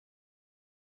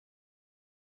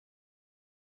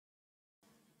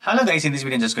Hello guys, in this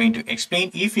video I'm just going to explain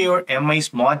if your MI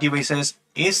smart devices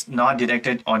is not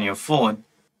detected on your phone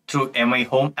through MI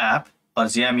Home app or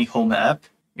XIAOMI Home app.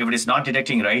 If it is not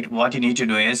detecting, right, what you need to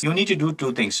do is you need to do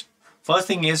two things. First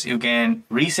thing is you can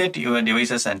reset your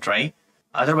devices and try.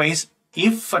 Otherwise,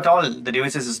 if at all the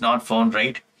devices is not found,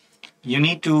 right, you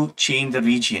need to change the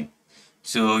region.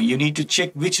 So you need to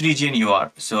check which region you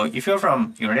are. So if you're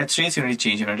from United States, you need to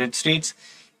change United States.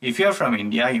 If you're from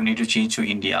India, you need to change to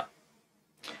India.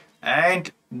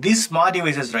 And these smart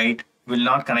devices, right, will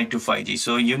not connect to 5G.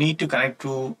 So you need to connect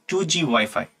to 2G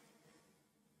Wi-Fi.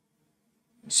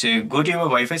 So go to your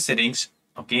Wi-Fi settings,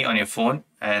 okay, on your phone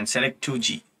and select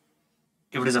 2G.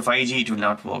 If it is a 5G, it will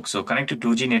not work. So connect to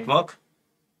 2G network.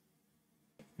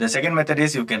 The second method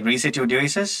is you can reset your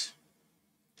devices.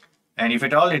 And if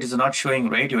at all it is not showing,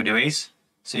 right, your device,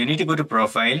 so you need to go to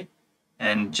profile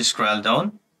and just scroll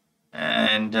down.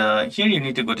 And here you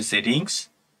need to go to settings.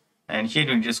 And here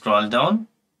you need to scroll down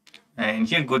and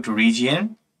here go to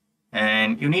region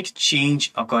and you need to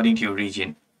change according to your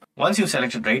region. Once you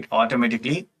selected, right,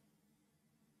 automatically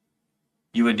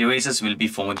your devices will be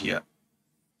found here.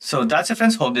 So that's it,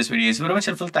 friends. Hope this video is very much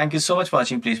helpful. Thank you so much for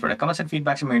watching. Please put a comments and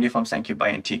feedback in my video forms. Thank you. Bye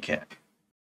and take care.